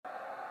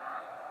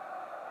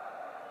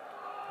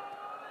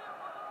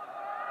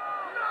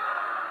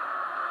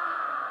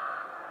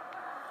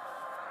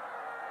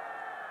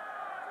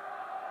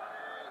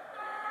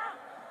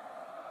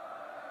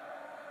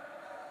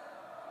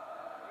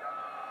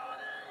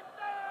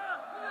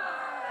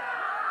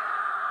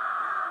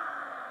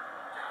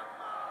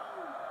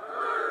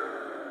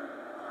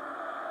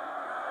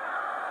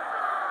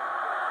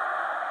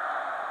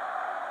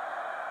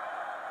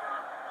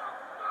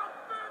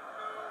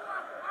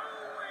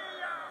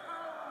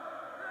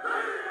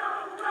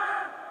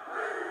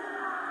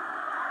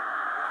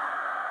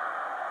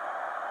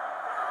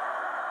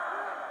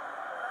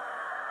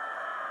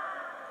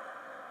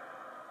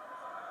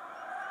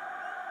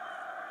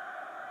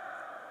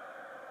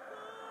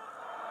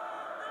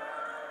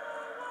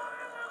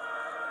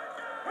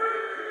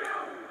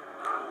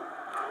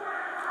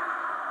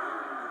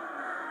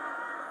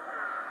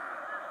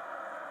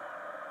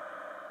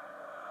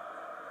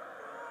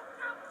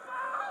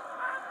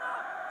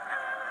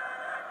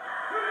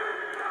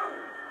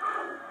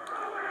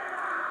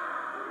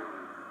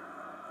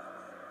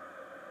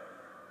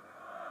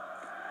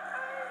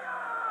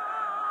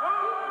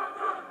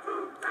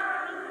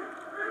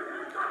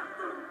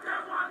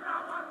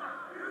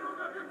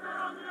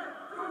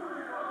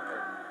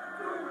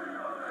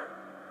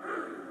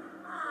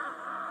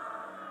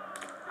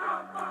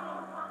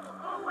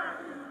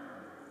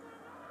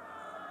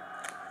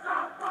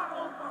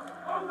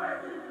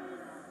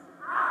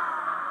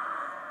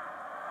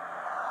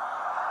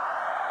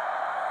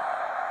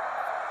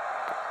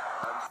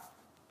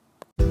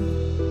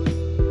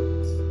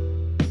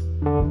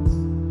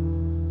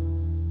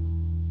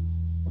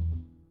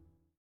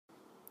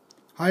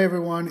Hi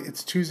everyone,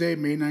 it's Tuesday,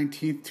 May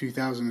 19th,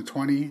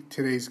 2020.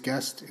 Today's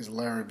guest is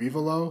Lara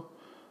Vivolo.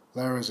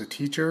 Lara is a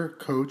teacher,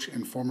 coach,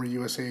 and former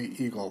USA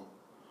Eagle.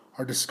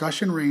 Our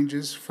discussion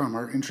ranges from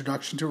her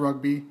introduction to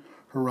rugby,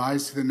 her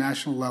rise to the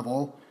national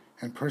level,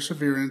 and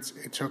perseverance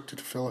it took to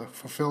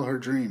fulfill her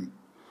dream.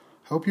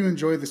 Hope you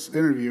enjoyed this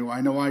interview. I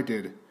know I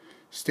did.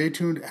 Stay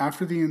tuned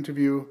after the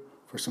interview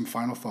for some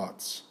final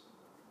thoughts.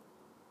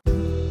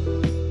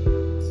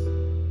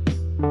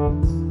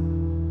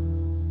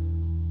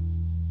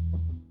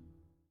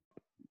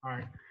 All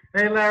right.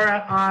 Hey,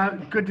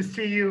 Lara, good to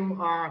see you.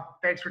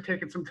 Thanks for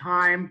taking some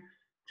time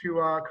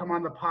to come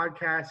on the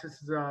podcast.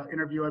 This is an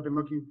interview I've been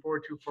looking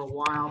forward to for a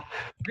while.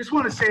 Just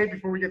want to say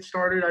before we get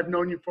started, I've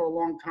known you for a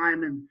long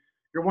time, and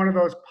you're one of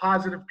those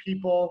positive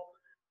people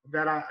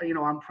that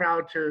I'm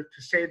proud to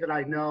say that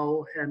I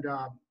know. And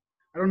I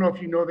don't know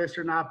if you know this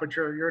or not, but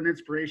you're an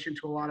inspiration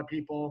to a lot of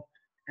people,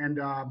 and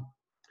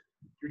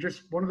you're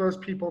just one of those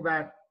people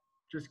that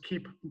just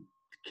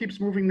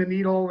keeps moving the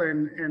needle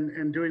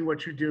and doing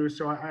what you do.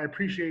 So I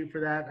appreciate you for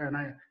that. And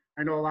I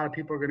know a lot of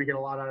people are going to get a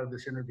lot out of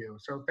this interview.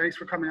 So thanks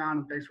for coming on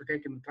and thanks for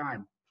taking the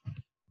time.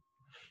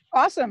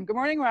 Awesome. Good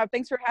morning, Rob.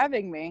 Thanks for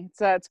having me.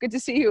 It's good to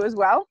see you as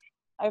well.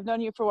 I've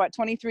known you for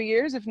 23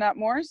 years, if not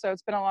more. So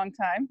it's been a long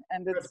time,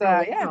 and it's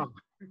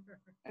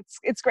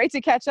great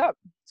to catch up.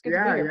 It's good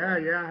to be here.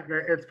 Yeah.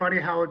 It's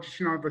funny how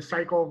the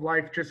cycle of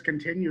life just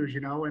continues,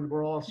 and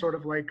we're all sort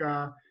of like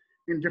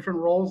in different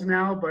roles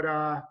now, but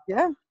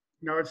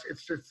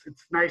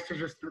it's nice to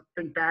just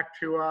think back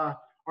to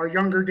our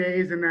younger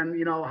days, and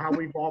then how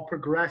we've all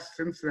progressed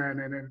since then,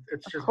 and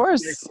it's just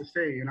nice to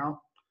see.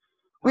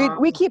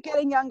 We keep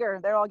getting younger;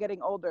 they're all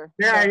getting older.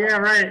 Yeah,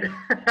 right. It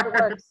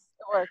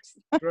works.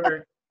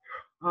 Right.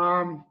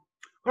 All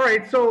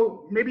right.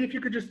 So maybe if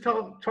you could just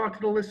talk to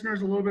the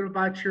listeners a little bit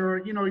about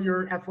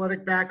your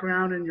athletic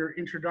background and your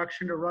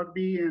introduction to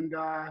rugby, and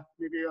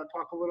maybe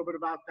talk a little bit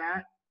about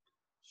that.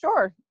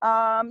 Sure.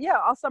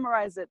 I'll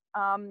summarize it.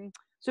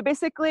 So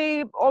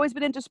basically, always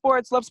been into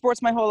sports, loved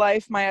sports my whole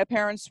life. My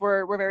parents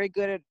were very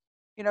good at,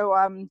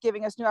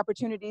 giving us new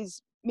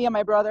opportunities, me and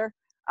my brother.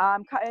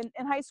 In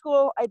high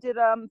school, I did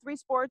 3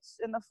 sports.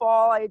 In the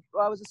fall, I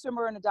was a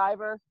swimmer and a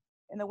diver.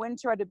 In the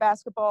winter, I did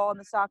basketball. In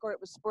the soccer, it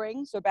was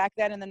spring. So back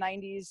then in the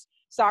 90s,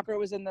 soccer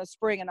was in the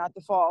spring and not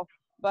the fall.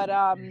 But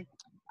I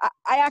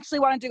actually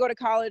wanted to go to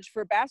college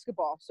for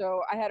basketball.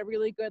 So I had a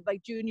really good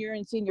junior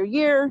and senior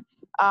year.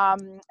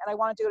 And I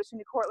wanted to go to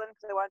SUNY Cortland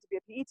because I wanted to be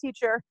a PE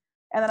teacher.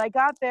 And then I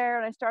got there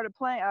and I started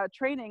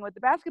training with the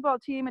basketball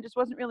team and just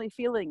wasn't really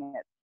feeling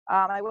it.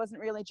 I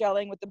wasn't really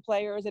gelling with the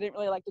players. I didn't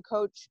really like the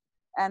coach.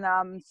 And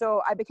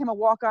so I became a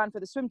walk-on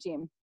for the swim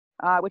team,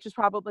 which is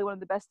probably one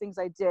of the best things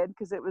I did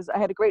because I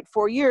had a great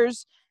 4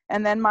 years.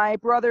 And then my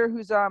brother,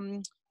 who's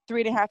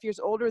 3.5 years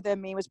older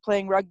than me, was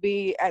playing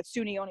rugby at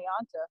SUNY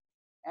Oneonta.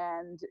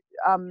 And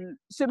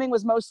swimming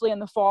was mostly in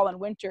the fall and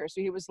winter.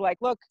 So he was like,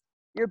 look,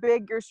 you're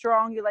big, you're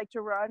strong, you like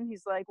to run.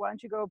 He's like, why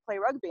don't you go play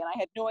rugby? And I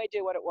had no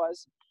idea what it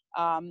was.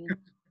 I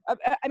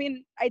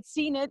mean, I'd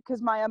seen it because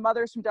my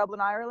mother's from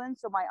Dublin, Ireland.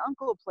 So my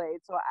uncle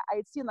played. So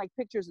I'd seen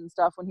pictures and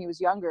stuff when he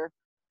was younger.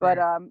 But,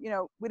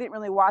 we didn't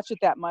really watch it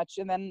that much.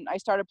 And then I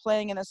started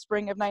playing in the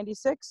spring of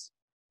 96.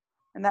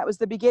 And that was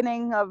the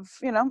beginning of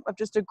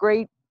just a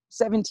great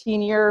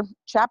 17-year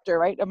chapter,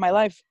 right, of my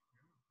life.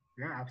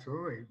 Yeah,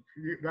 absolutely.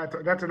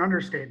 That's an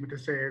understatement to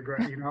say,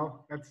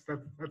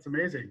 that's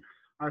amazing.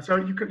 So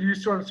you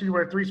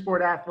were a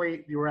 3-sport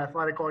athlete. You were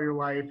athletic all your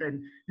life,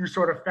 and you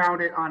sort of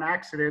found it on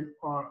accident,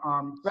 so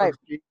right? To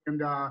speak,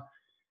 and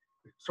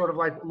sort of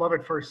like love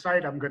at first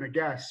sight. I'm gonna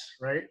guess,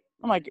 right?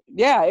 I'm like,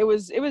 yeah, it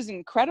was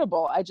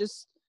incredible. I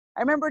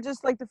remember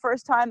just the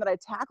first time that I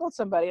tackled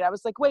somebody, and I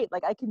was like, wait,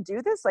 I can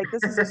do this?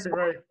 This is a sport.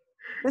 Right.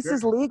 This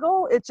is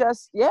legal. It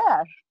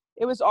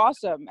was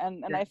awesome,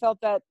 and I felt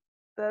that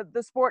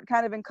the sport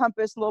kind of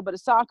encompassed a little bit of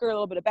soccer, a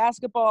little bit of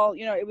basketball.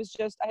 It was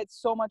just I had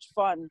so much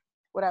fun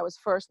when I was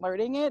first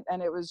learning it,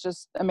 and it was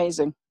just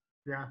amazing.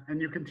 Yeah, and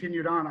you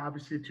continued on,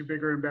 obviously, to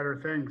bigger and better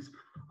things.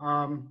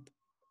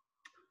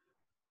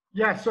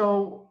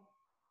 So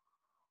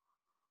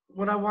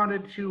what I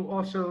wanted to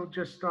also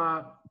just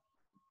talk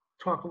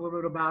a little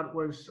bit about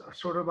was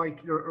sort of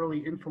your early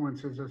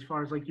influences, as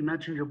far as you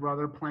mentioned your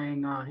brother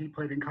playing, he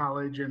played in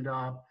college, and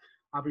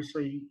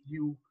obviously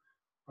you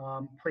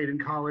played in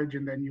college,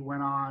 and then you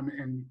went on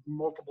in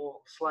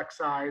multiple select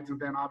sides, and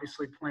then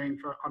obviously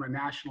playing on a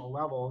national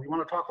level. You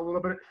want to talk a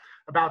little bit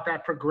about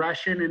that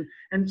progression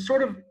and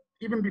sort of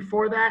even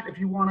before that, if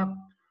you want to,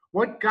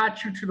 what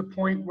got you to the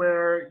point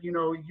where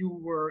you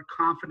were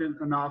confident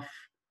enough,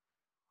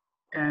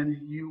 and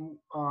you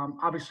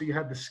obviously you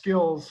had the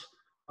skills,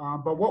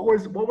 but what were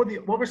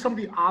some of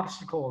the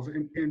obstacles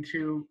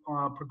into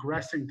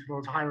progressing to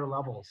those higher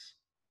levels?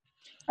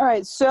 All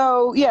right.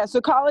 So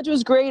college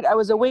was great. I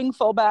was a wing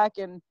fullback,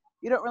 and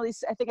you don't really,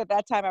 I think at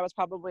that time I was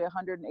probably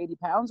 180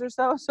 pounds or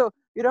so. So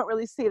you don't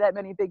really see that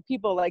many big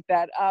people like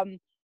that.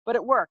 But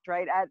it worked,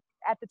 right? At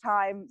the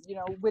time,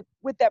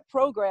 with that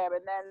program.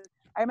 And then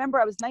I remember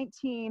I was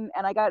 19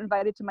 and I got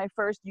invited to my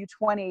first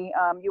U20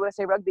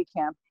 USA rugby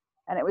camp.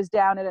 and it was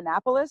down at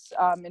Annapolis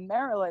in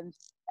Maryland.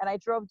 And I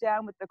drove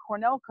down with the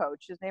Cornell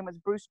coach. His name was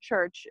Bruce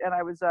Church, and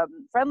I was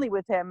friendly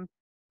with him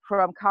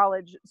from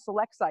college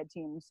select side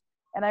teams.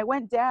 And I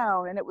went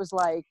down, and it was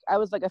like I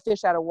was like a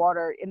fish out of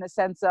water in the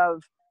sense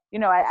of, you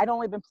know, I'd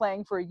only been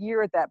playing for a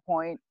year at that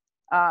point.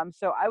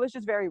 So I was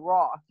just very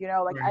raw, you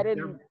know, like Right.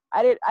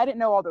 I didn't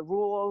know all the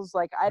rules.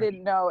 Like I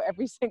didn't know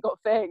every single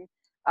thing.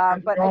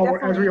 But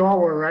As we all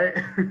were, right?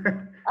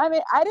 I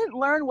mean, I didn't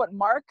learn what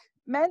mark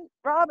meant,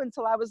 Rob,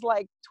 until I was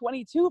like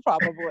 22,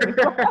 probably.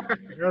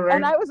 Right.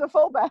 And I was a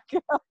fullback. You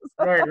know?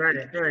 So, Right.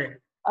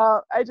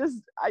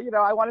 you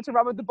know, I wanted to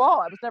run with the ball.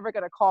 I was never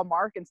going to call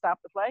mark and stop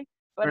the play.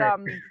 But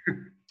Right.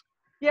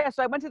 yeah,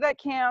 so I went to that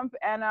camp,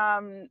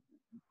 and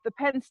the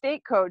Penn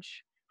State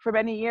coach for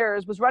many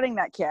years was running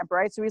that camp,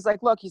 right? So he's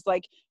like, look, he's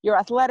like, you're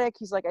athletic.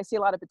 He's like, I see a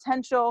lot of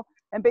potential.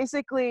 And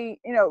basically,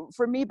 you know,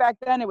 for me back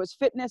then, it was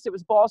fitness, it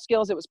was ball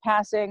skills, it was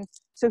passing.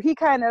 So he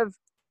kind of,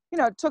 you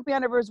know, took me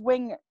under his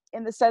wing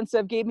in the sense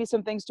of gave me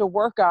some things to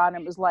work on,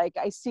 and was like,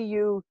 I see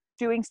you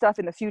doing stuff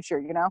in the future,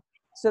 you know?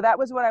 So that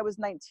was when I was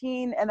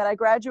 19. And then I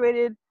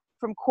graduated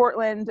from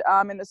Cortland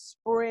in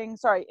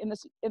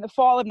the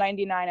fall of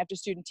 99 after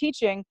student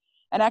teaching.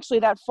 And actually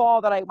that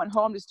fall that I went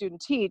home to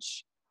student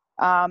teach,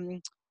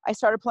 I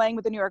started playing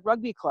with the New York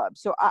Rugby Club.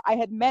 So I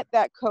had met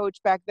that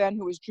coach back then,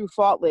 who was Drew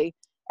Fautley,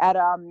 at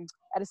a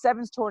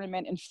sevens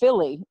tournament in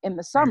Philly in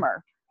the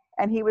summer.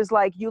 And he was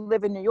like, you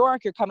live in New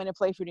York, you're coming to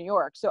play for New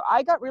York. So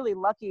I got really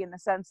lucky in the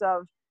sense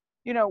of,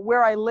 you know,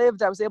 where I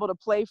lived, I was able to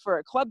play for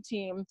a club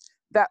team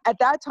that at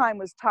that time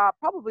was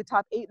probably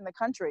top 8 in the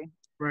country.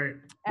 Right.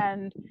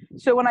 And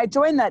so when I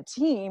joined that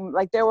team,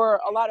 like there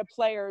were a lot of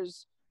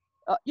players,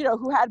 you know,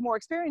 who had more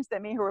experience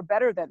than me, who were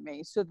better than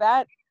me. So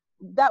that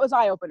was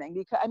eye-opening,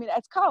 because I mean,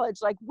 at college,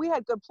 like we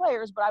had good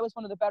players, but I was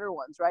one of the better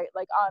ones, right?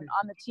 Like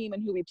on the team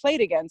and who we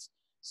played against.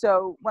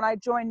 So when I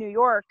joined New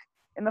York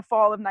in the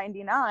fall of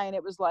 99,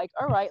 it was like,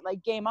 all right,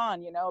 like game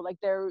on, you know, like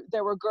there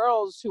were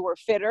girls who were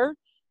fitter,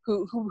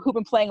 who've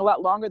been playing a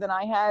lot longer than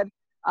I had,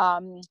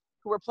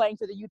 who were playing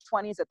for the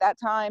U20s at that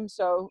time.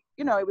 So,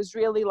 you know, it was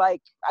really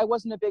like, I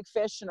wasn't a big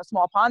fish in a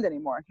small pond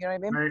anymore. You know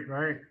what I mean?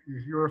 Right.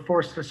 You were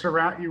forced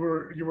to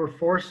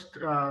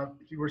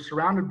you were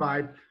surrounded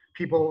by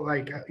people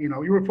like, you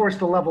know, you were forced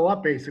to level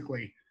up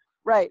basically.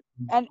 Right.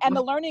 And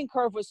the learning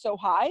curve was so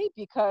high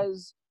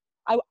because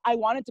I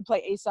wanted to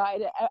play A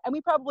side, and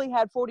we probably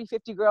had 40,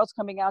 50 girls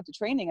coming out to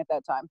training at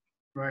that time.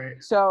 Right.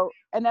 So,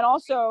 and then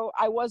also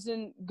I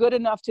wasn't good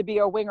enough to be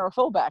a wing or a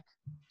fullback.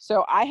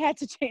 So I had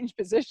to change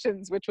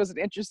positions, which was an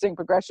interesting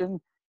progression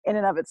in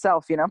and of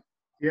itself, you know?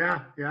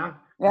 Yeah.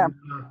 And,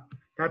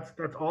 that's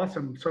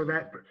awesome. So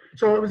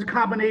it was a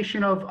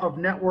combination of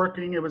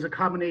networking. It was a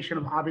combination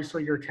of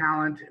obviously your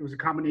talent. It was a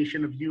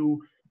combination of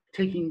you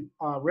taking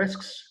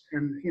risks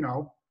and, you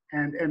know,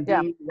 and being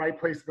in the right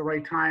place at the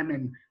right time,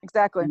 and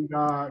exactly. and,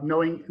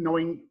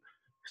 knowing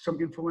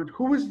some influence.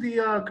 Who was the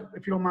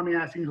if you don't mind me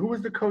asking, who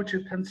was the coach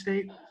at Penn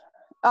State?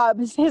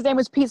 His name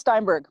was Pete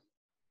Steinberg.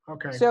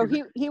 Okay. So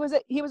he was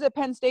at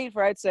Penn State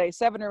for, I'd say,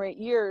 7 or 8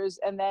 years,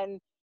 and then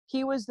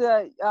he was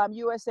the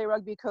USA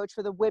Rugby coach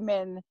for the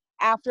women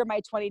after my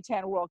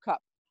 2010 World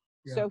Cup.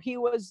 Yeah. So he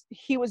was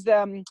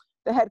the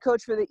head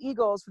coach for the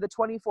Eagles for the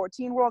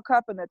 2014 World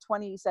Cup and the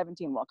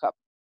 2017 World Cup.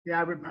 Yeah,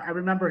 I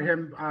remember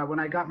him when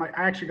I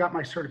actually got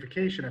my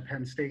certification at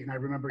Penn State, and I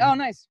remember. Oh,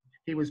 nice.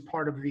 He was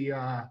part of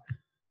the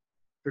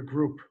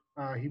group.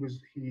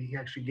 He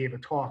actually gave a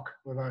talk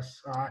with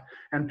us,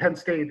 and Penn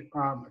State,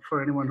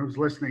 for anyone who's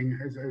listening,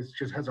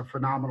 just has a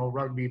phenomenal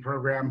rugby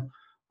program,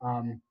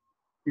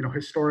 you know,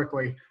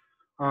 historically.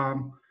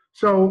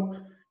 So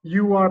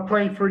you are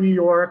playing for New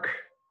York.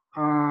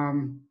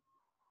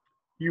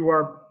 You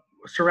are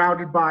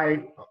surrounded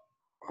by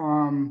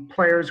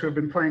players who have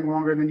been playing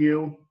longer than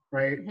you,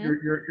 right?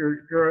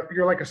 Mm-hmm.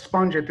 You're like a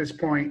sponge at this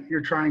point.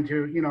 You're trying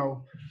to, you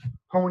know,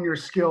 hone your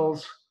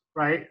skills,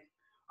 right?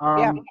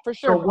 Yeah, for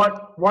sure. So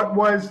what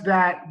was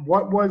that?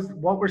 What was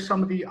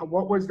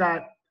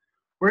that?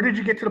 Where did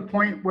you get to the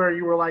point where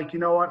you were like, you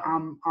know what,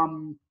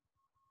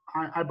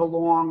 I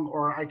belong,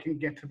 or I can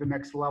get to the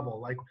next level?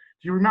 Like,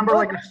 do you remember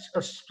like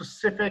a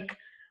specific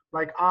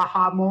like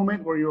aha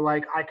moment where you're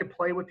like, I could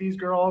play with these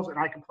girls and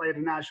I could play at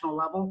a national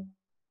level?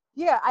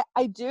 Yeah,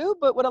 I do.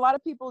 But what a lot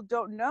of people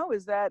don't know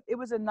is that it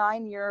was a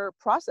 9-year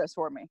process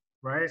for me.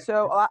 Right.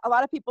 So a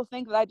lot of people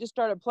think that I just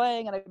started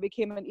playing and I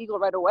became an Eagle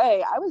right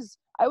away. I was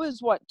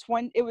what,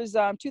 20? It was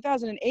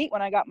 2008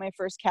 when I got my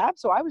first cap,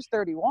 so I was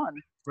 31.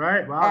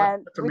 Right. Wow.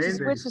 And that's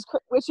amazing.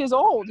 which is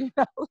old, you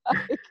know.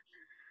 Like,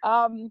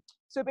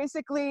 so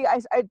basically, I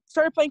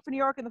started playing for New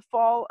York in the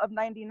fall of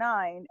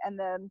 '99, and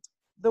then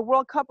the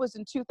World Cup was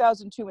in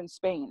 2002 in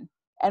Spain,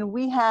 and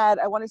we had,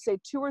 I want to say,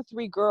 2 or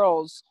 3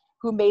 girls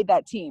who made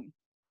that team.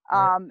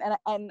 Right.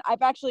 And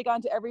I've actually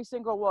gone to every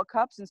single World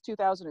Cup since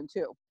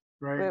 2002.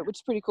 Right. Which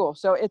is pretty cool.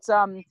 So it's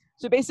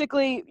so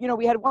basically, you know,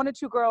 we had 1 or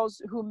 2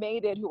 girls who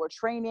made it, who were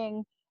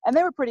training, and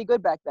they were pretty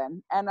good back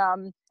then. And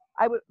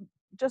I would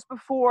just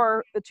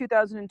before the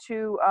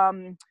 2002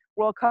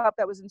 World Cup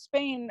that was in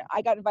Spain,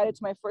 I got invited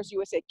to my first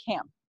USA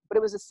camp, but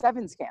it was a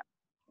sevens camp.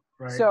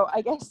 Right. So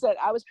I guess that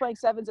I was playing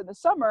sevens in the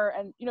summer,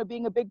 and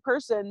being a big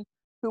person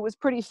who was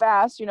pretty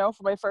fast, for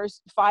my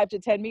first 5 to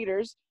 10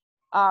 meters,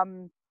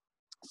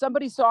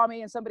 somebody saw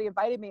me and somebody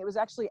invited me. It was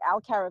actually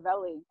Al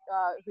Caravelli,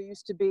 who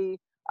used to be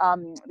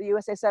the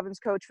USA Sevens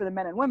coach for the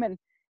men and women,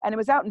 and it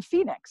was out in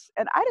Phoenix.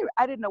 And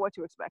I didn't know what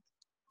to expect.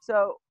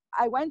 So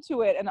I went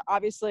to it, and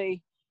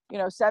obviously,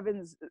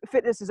 sevens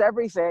fitness is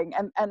everything.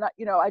 And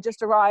I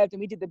just arrived and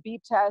we did the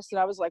beep test, and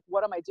I was like,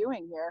 what am I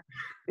doing here?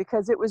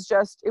 Because it was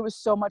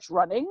so much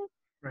running,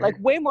 Right. like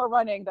way more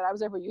running than I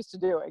was ever used to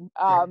doing.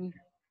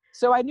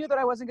 So I knew that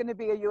I wasn't going to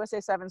be a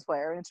USA Sevens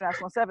player, an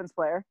international sevens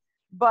player,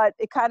 but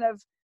it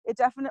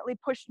definitely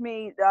pushed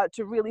me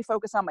to really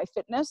focus on my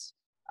fitness,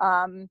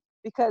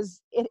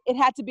 because it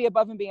had to be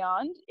above and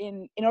beyond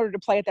in order to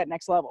play at that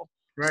next level.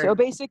 Right. So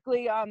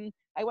basically, I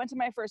went to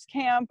my first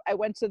camp. I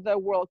went to the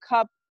World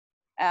Cup.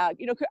 I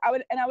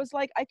was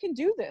like, I can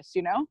do this,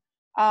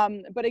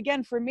 But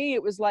again, for me,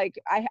 it was like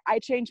I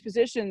changed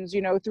positions,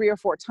 3 or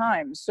 4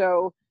 times.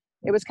 So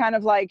it was kind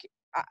of like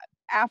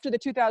after the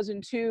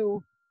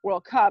 2002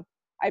 World Cup,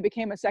 I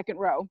became a second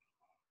row,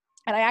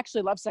 and I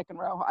actually love second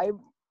row.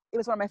 It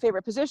was one of my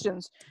favorite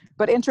positions,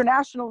 but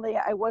internationally,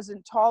 I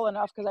wasn't tall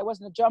enough because I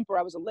wasn't a jumper.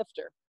 I was a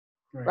lifter,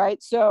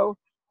 right? So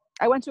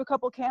I went to a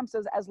couple camps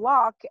as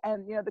lock,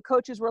 and the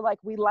coaches were like,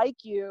 we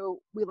like you,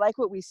 we like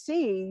what we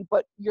see,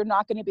 but you're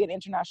not going to be an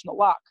international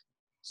lock.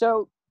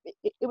 So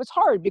it was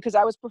hard because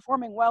I was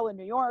performing well in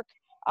New York.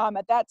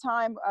 At that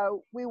time,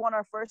 we won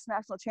our first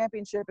national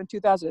championship in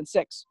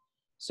 2006.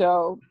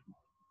 So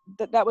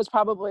that was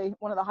probably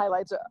one of the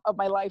highlights of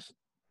my life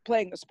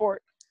playing the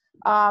sport.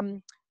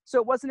 So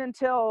it wasn't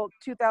until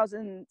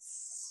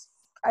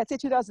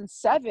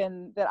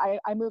 2007 that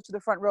I moved to the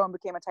front row and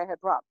became a tight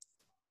head prop.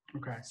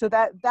 Okay. So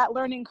that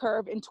learning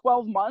curve in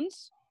 12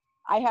 months,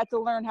 I had to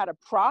learn how to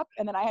prop,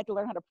 and then I had to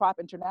learn how to prop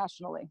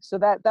internationally. So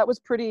that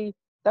was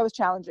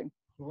challenging.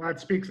 Well,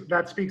 that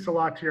speaks a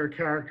lot to your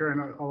character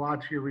and a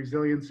lot to your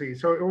resiliency.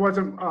 So it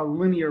wasn't a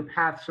linear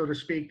path, so to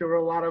speak. There were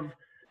a lot of,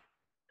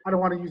 I don't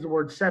want to use the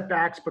word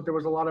setbacks, but there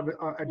was a lot of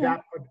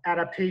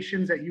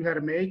adaptations that you had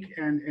to make,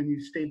 and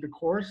you stayed the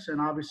course. And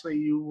obviously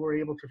you were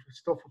able to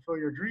still fulfill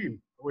your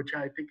dream, which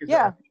I think is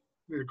a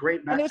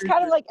great message. And it was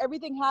kind of like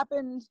everything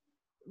happened.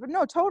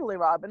 No, totally,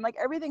 Rob. And like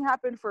everything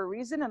happened for a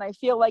reason. And I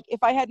feel like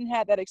if I hadn't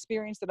had that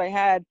experience that I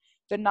had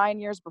the 9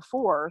 years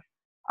before,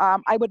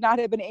 I would not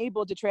have been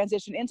able to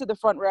transition into the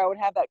front row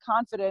and have that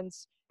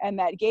confidence and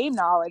that game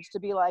knowledge to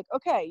be like,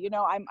 okay,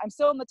 I'm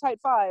still in the tight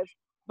 5,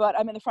 but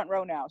I'm in the front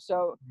row now.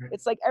 So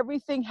it's like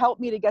everything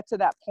helped me to get to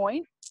that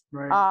point.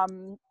 Right.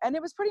 And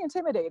it was pretty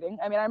intimidating.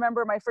 I mean, I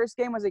remember my first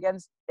game was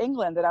against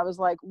England, and I was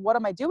like, what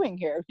am I doing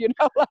here?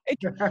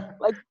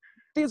 Like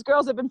these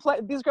girls have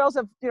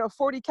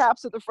 40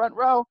 caps at the front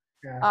row.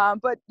 Yeah.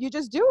 But you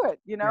just do it,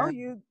 you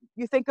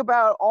think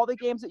about all the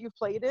games that you've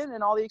played in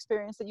and all the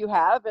experience that you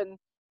have. And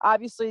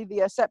obviously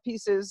the set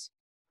pieces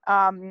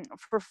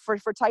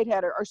for tight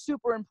head are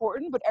super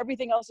important, but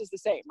everything else is the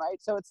same,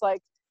 right? So it's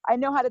like, I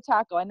know how to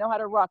tackle, I know how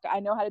to ruck, I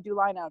know how to do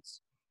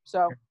lineouts.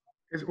 So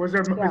is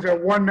there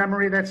one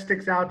memory that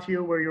sticks out to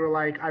you where you were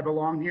like, I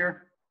belong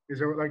here? Is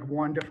there like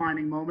one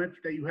defining moment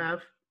that you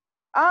have?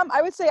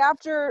 I would say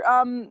after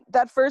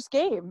that first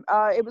game,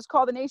 it was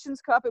called the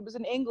Nations Cup. It was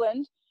in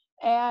England,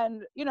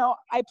 and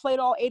I played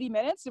all 80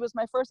 minutes. It was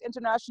my first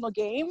international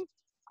game.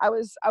 I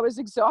was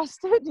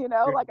exhausted,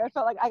 like I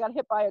felt like I got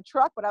hit by a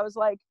truck, but I was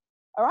like,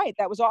 all right,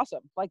 that was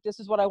awesome. Like, this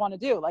is what I want to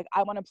do. Like,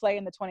 I want to play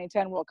in the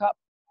 2010 World Cup.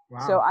 Wow.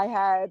 So I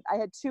had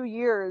 2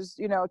 years,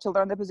 to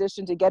learn the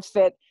position, to get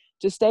fit,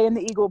 to stay in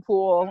the Eagle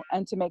pool,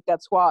 and to make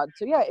that squad.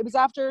 So yeah, it was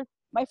after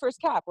my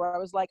first cap where I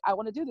was like, I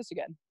want to do this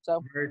again.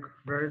 So very,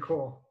 very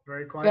cool.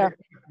 Very cool. Yeah.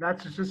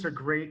 That's just a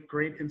great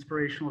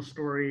inspirational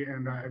story.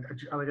 And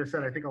like I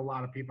said, I think a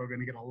lot of people are going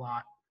to get a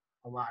lot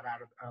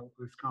out of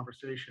this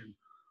conversation.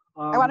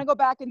 I want to go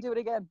back and do it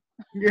again.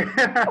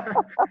 Yeah.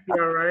 Yeah.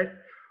 Right.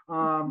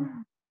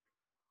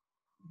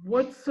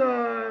 What's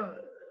some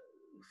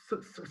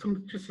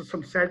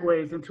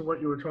segues into what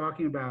you were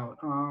talking about?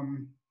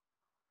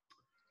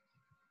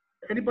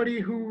 Anybody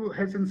who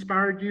has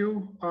inspired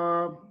you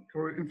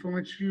or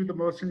influenced you the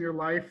most in your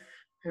life,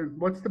 and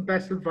what's the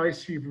best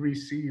advice you've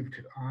received,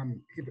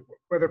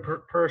 whether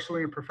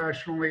personally or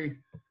professionally,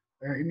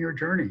 in your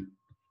journey?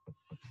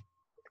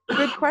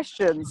 Good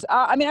questions.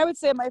 I mean, I would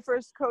say my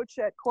first coach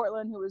at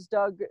Cortland, who was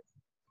Doug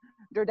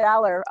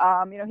Derdaller,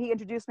 he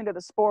introduced me to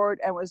the sport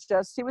and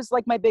he was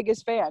like my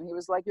biggest fan. He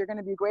was like, you're going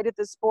to be great at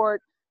this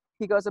sport.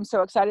 He goes, I'm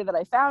so excited that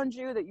I found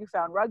you, that you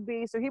found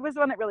rugby. So he was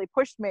the one that really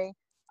pushed me.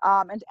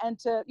 And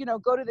to,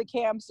 go to the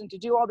camps and to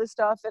do all this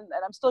stuff. And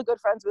I'm still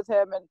good friends with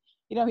him. And,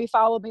 he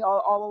followed me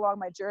all along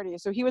my journey.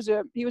 So he was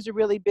a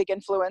really big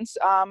influence.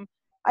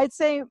 I'd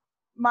say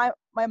my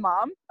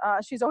mom,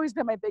 she's always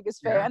been my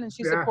biggest fan, and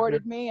she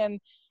supported me.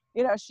 And,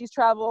 she's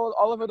traveled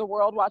all over the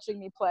world watching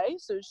me play.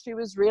 So she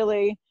was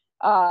really,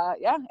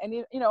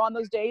 And, on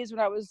those days when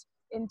I was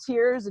in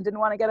tears and didn't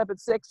want to get up at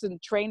 6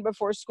 and train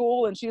before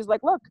school, and she's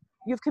like, look,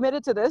 you've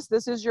committed to this.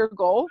 This is your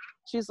goal.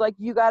 She's like,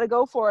 you got to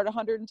go for it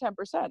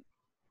 110%.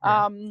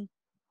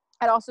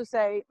 I'd also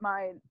say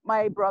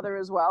my brother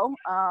as well.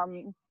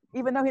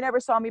 Even though he never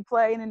saw me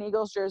play in an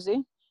Eagles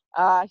jersey,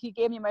 he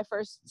gave me my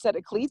first set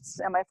of cleats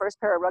and my first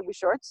pair of rugby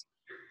shorts.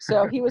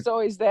 So he was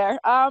always there.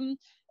 And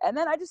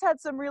then I just had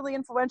some really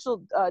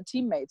influential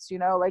teammates, you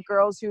know, like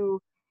girls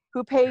who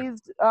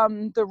paved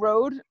the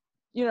road,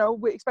 you know,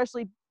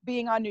 especially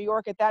being on New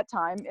York at that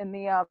time in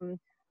the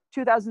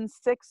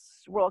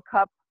 2006 World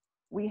Cup.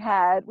 We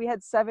had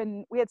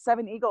 7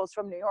 Eagles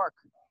from New York.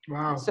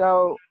 Wow.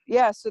 So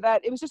yeah, so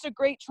that it was just a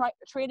great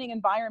training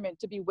environment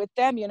to be with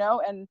them, you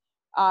know. And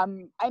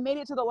I made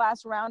it to the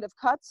last round of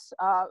cuts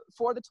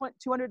for the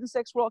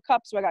 206 World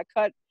Cup, so I got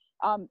cut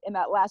in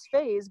that last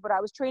phase. But I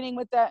was training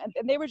with them,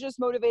 and they were just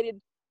motivated.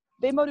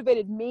 They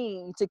motivated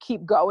me to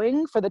keep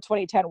going for the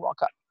 2010 World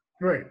Cup.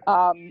 Right.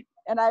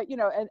 And I, you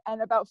know,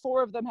 and about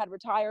 4 of them had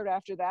retired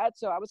after that,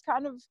 so I was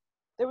kind of.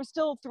 There were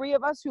still 3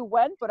 of us who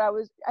went, but I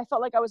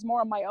felt like I was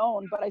more on my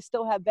own. But I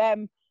still had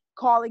them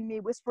calling me,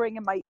 whispering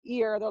in my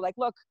ear. They're like,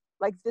 look,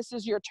 like, this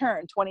is your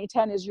turn.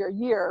 2010 is your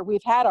year.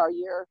 We've had our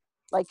year.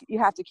 Like, you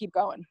have to keep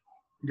going.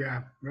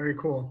 Yeah, very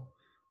cool.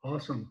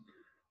 Awesome.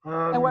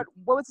 And what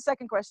was the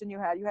second question you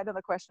had? You had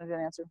another question I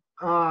didn't answer.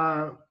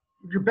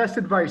 Your best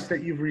advice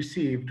that you've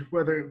received,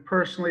 whether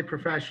personally,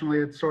 professionally,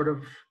 it's sort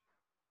of.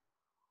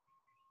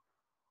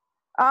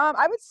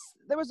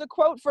 There was a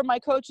quote from my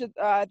coach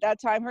at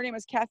that time. Her name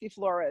is Kathy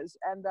Flores,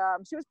 and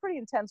she was a pretty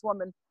intense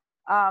woman.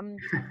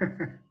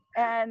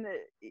 And,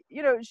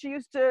 you know, she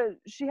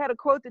had a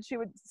quote that she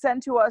would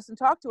send to us and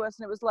talk to us.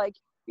 And it was like,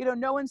 you know,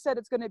 no one said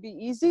it's going to be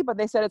easy, but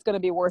they said it's going to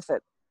be worth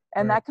it.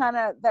 And Right.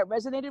 that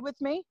resonated with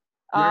me,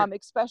 Right.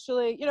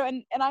 especially, you know,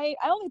 and I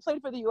only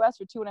played for the US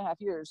for 2.5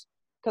 years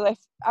because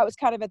I was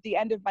kind of at the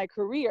end of my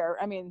career.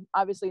 I mean,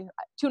 obviously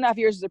 2.5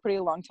 years is a pretty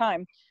long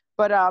time,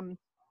 but,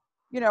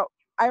 you know,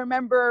 I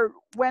remember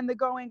when the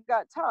going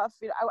got tough,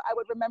 you know, I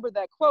would remember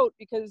that quote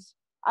because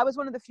I was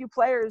one of the few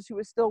players who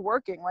was still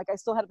working. Like, I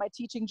still had my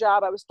teaching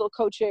job. I was still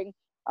coaching.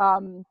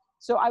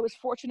 So I was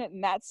fortunate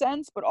in that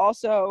sense, but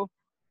also,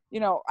 you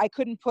know, I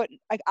couldn't put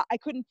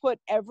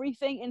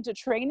everything into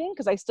training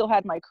because I still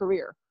had my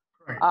career.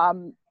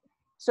 Right.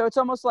 So it's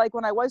almost like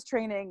when I was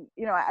training,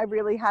 you know, I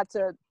really had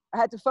to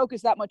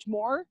focus that much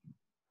more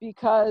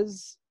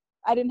because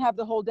I didn't have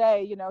the whole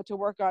day, you know, to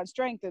work on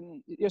strength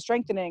and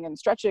strengthening and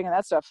stretching and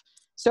that stuff.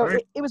 So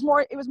Right. it was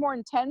more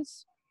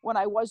intense when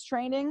I was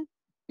training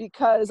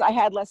because I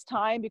had less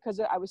time because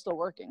I was still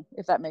working,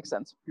 if that makes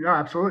sense. Yeah,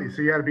 absolutely.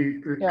 So you had to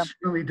be Yeah.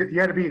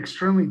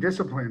 extremely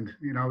disciplined,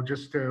 you know,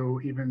 just to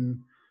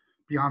even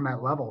be on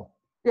that level.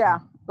 Yeah.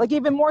 Like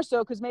even more so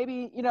because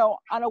maybe, you know,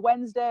 on a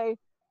Wednesday,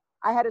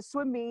 I had a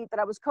swim meet that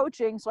I was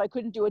coaching, so I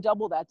couldn't do a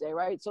double that day,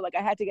 right? So like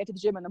I had to get to the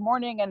gym in the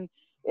morning and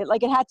it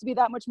had to be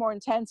that much more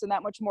intense and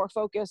that much more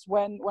focused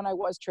when I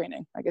was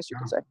training, I guess you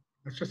could say.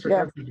 That's just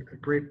Yeah. that's a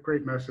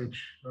great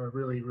message.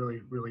 Really,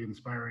 really, really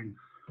inspiring.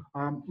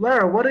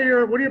 Lara, what are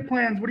your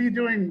plans? What are you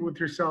doing with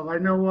yourself? I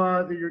know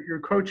that you're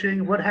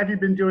coaching. What have you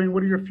been doing?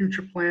 What are your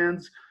future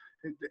plans?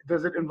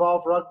 Does it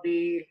involve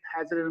rugby?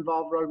 Has it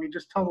involved rugby?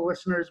 Just tell the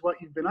listeners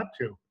what you've been up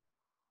to.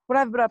 What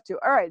I've been up to.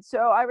 All right. So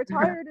I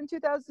retired in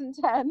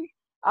 2010.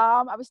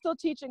 I was still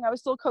teaching. I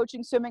was still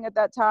coaching swimming at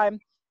that time.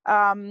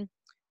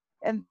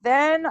 And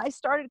then I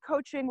started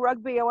coaching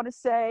rugby, I want to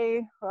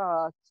say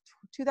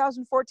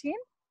 2014.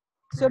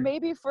 So Right.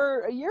 maybe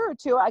for a year or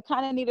two, I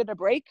kind of needed a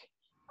break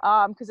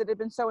because it had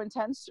been so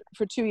intense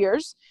for 2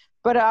 years.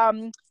 But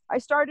I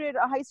started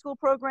a high school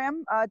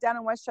program down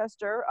in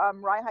Westchester,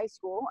 Rye High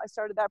School. I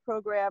started that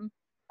program,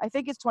 I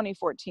think it's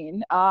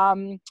 2014.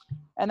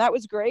 And that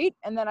was great.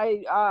 And then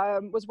I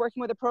was working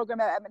with a program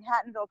at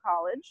Manhattanville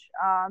College.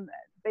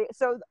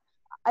 So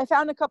I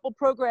found a couple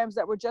programs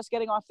that were just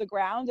getting off the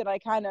ground and I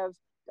kind of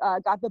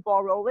got the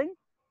ball rolling.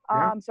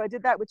 Yeah. So I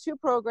did that with 2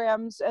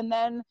 programs. And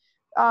then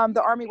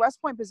the Army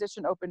West Point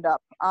position opened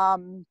up.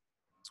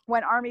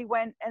 When Army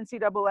went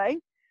NCAA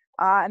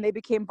and they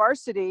became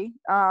varsity,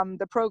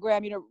 the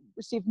program, you know,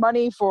 received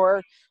money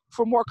for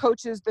more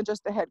coaches than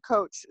just the head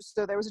coach.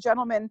 So there was a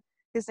gentleman,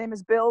 his name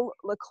is Bill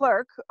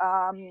Leclerc.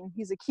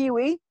 He's a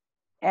Kiwi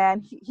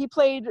and he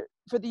played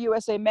for the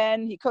USA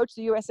men. He coached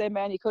the USA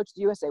men. He coached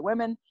the USA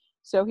women.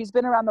 So he's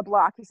been around the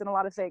block. He's done a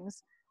lot of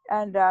things.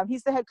 And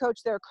he's the head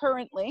coach there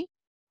currently.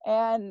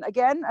 And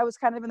again, I was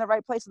kind of in the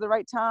right place at the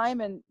right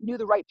time and knew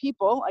the right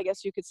people, I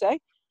guess you could say.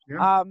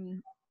 Yeah.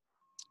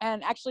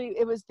 And actually,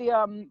 it was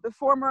the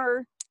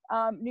former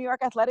New York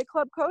Athletic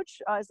Club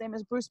coach. His name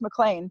is Bruce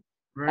McLean.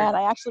 Right. And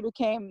I actually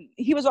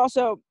he was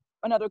also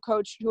another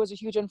coach who was a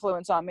huge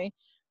influence on me.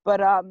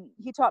 But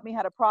he taught me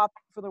how to prop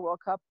for the World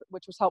Cup,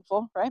 which was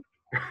helpful, right?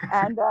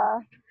 And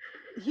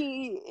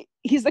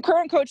he's the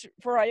current coach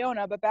for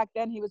Iona, but back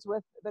then he was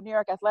with the New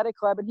York Athletic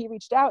Club, and he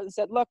reached out and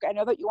said, look, I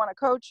know that you want to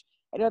coach.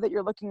 I know that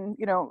you're looking,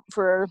 you know,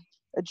 for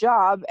a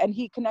job. And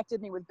he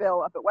connected me with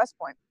Bill up at West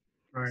Point.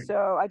 Right.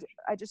 So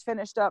I just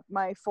finished up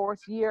my 4th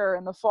year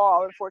in the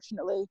fall.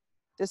 Unfortunately,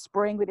 this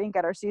spring we didn't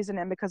get our season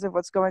in because of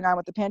what's going on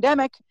with the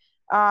pandemic.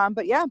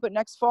 But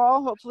next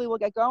fall, hopefully we'll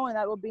get going.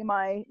 That will be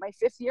my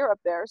 5th year up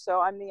there.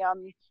 So I'm the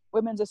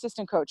women's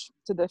assistant coach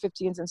to the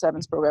 15s and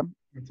 7s program.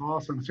 It's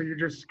awesome. So you're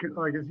just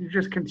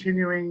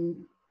continuing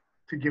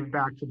to give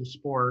back to the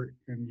sport,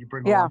 and you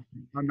bring a Yeah. lot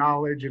of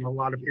knowledge and a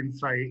lot of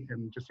insight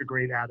and just a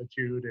great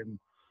attitude and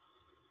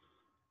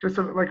just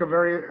like a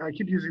very, I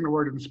keep using the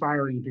word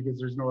inspiring because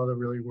there's no other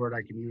really word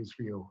I can use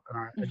for you.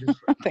 And I just,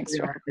 Thanks,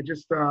 yeah, Rob. I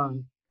just,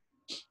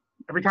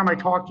 every time I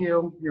talk to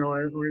you,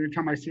 or every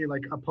time I see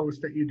like a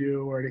post that you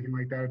do or anything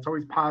like that, it's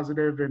always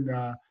positive and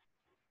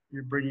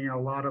you're bringing a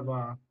lot of,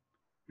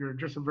 you're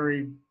just a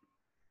very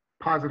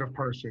positive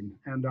person.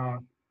 And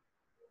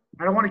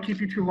I don't want to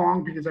keep you too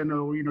long because I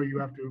know, you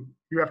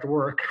have to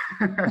work,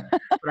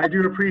 but I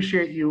do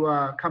appreciate you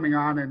coming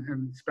on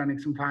and spending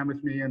some time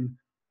with me and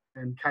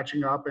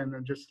catching up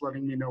and just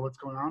letting me know what's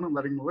going on and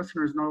letting the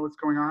listeners know what's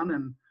going on.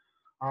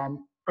 And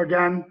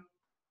again,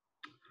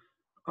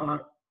 uh,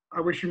 I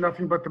wish you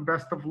nothing but the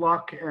best of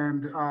luck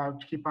and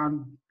keep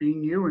on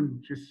being you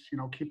and just,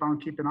 keep on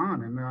keeping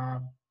on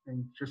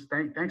and just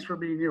thanks for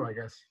being you, I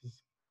guess.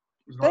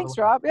 There's no other way Thanks,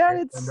 to Rob. Yeah,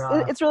 say it.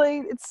 And it's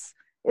really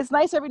it's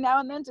nice every now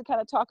and then to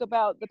kind of talk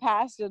about the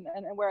past and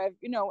where I've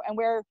and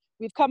where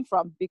we've come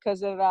from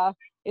because of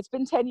it's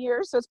been 10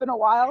 years, so it's been a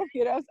while,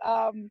 yeah,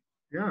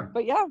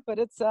 but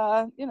it's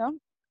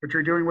but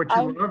you're doing what you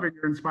I'm love and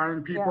you're inspiring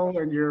yeah. people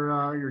and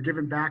you're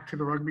giving back to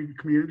the rugby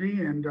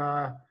community and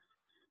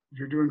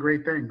you're doing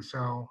great things.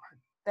 So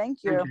Thank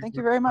thank you. you. Thank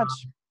you very much.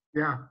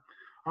 Yeah.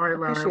 All right, I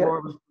Larry. appreciate Well, it.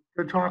 it was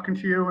good talking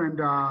to you, and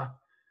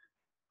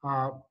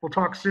we'll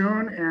talk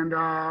soon. And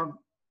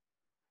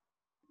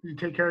you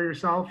take care of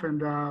yourself,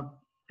 and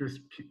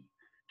just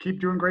keep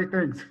doing great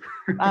things.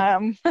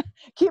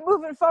 Keep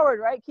moving forward,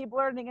 right? Keep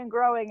learning and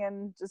growing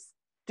and just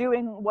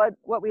doing what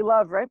we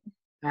love, right?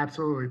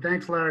 Absolutely.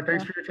 Thanks, Larry.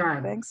 Thanks Yeah. for your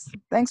time.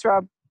 Thanks,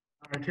 Rob.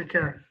 All right. Take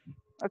care.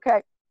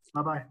 Okay.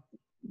 Bye bye.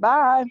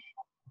 Bye.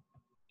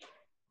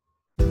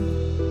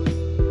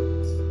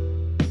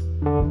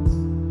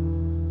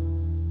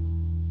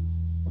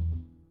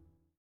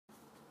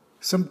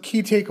 Some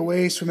key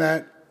takeaways from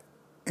that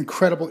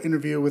incredible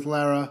interview with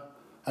Lara.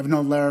 I've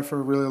known Lara for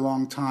a really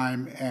long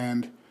time,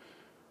 and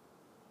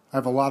I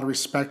have a lot of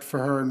respect for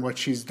her and what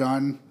she's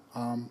done.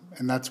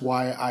 And that's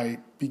why I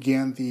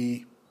began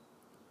the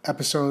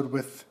episode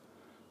with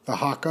the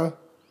haka.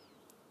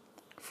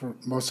 For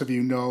most of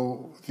you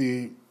know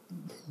the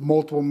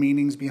multiple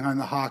meanings behind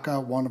the haka.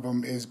 One of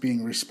them is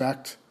being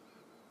respect.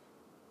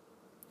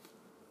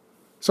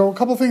 So a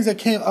couple things that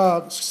came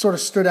sort of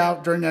stood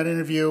out during that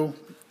interview.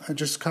 I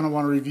just kind of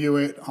want to review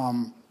it.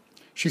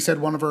 She said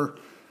one of her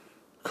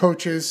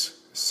coaches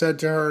said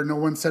to her, no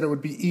one said it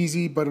would be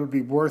easy, but it would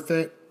be worth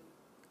it.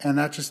 And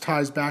that just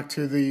ties back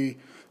to the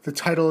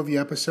title of the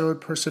episode,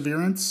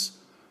 Perseverance.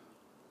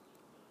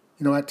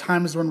 At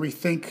times when we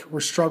think we're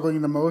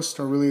struggling the most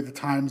are really the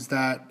times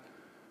that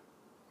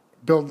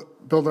build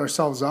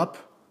ourselves up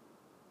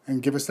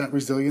and give us that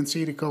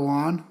resiliency to go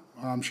on.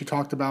 She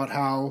talked about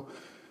how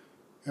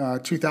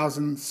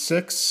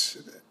 2006,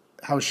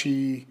 how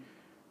she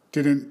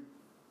didn't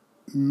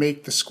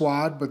make the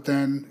squad, but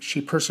then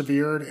she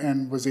persevered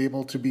and was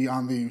able to be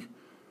on the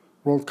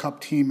World Cup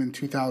team in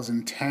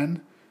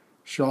 2010.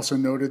 She also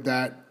noted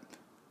that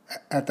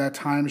at that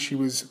time she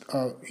was,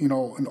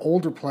 an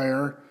older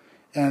player,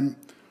 and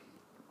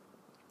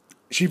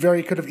she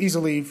very could have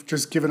easily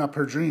just given up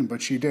her dream,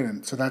 but she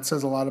didn't. So that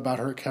says a lot about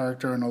her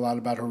character and a lot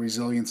about her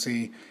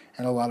resiliency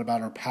and a lot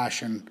about her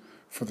passion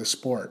for the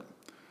sport.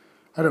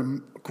 I had a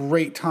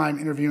great time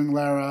interviewing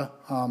Lara.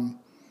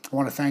 I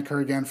want to thank her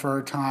again for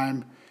her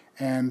time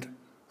and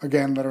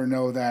again let her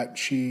know that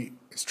she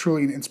is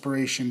truly an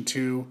inspiration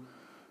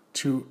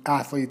to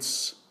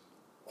athletes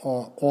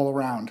all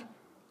around.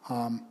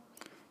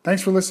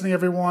 Thanks for listening,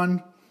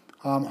 everyone.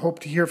 Hope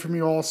to hear from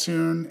you all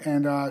soon,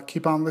 and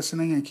keep on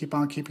listening and keep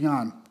on keeping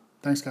on.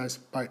 Thanks, guys.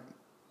 Bye.